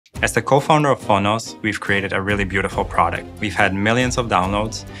As the co-founder of Fonos, we've created a really beautiful product. We've had millions of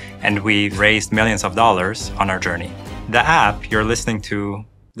downloads, and we've raised millions of dollars on our journey. The app you're listening to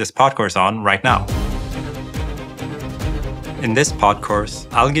this podcourse on right now. In this podcourse,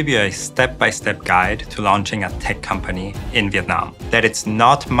 I'll give you a step-by-step guide to launching a tech company in Vietnam. That it's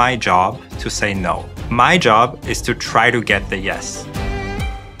not my job to say no. My job is to try to get the yes.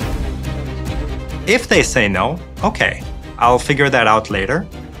 If they say no, okay, I'll figure that out later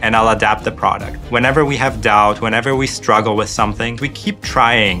and I'll adapt the product. Whenever we have doubt, whenever we struggle with something, we keep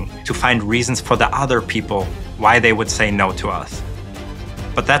trying to find reasons for the other people why they would say no to us.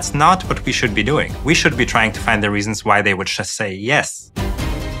 But that's not what we should be doing. We should be trying to find the reasons why they would just say yes.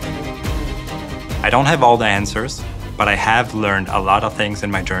 I don't have all the answers, but I have learned a lot of things in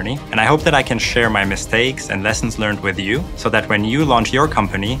my journey, and I hope that I can share my mistakes and lessons learned with you so that when you launch your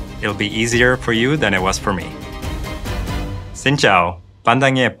company, it'll be easier for you than it was for me. Xin chào, bạn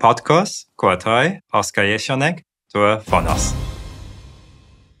đang nghe podcast của Thầy Oscar Jesionek của Fonos.